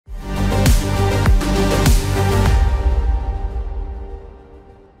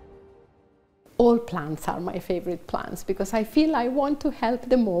all plants are my favorite plants because I feel I want to help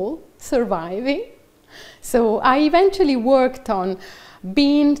them all surviving. So I eventually worked on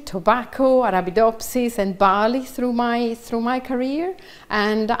bean, tobacco, Arabidopsis and barley through my career,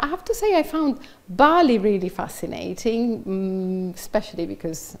 and I have to say I found barley really fascinating, especially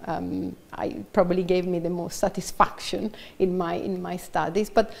because it probably gave me the most satisfaction in my studies.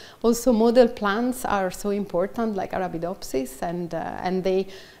 But also model plants are so important, like Arabidopsis, and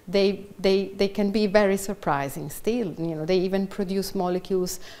they can be very surprising still. You know, they even produce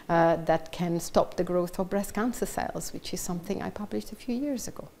molecules that can stop the growth of breast cancer cells, which is something I published a few years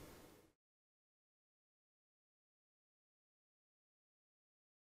ago.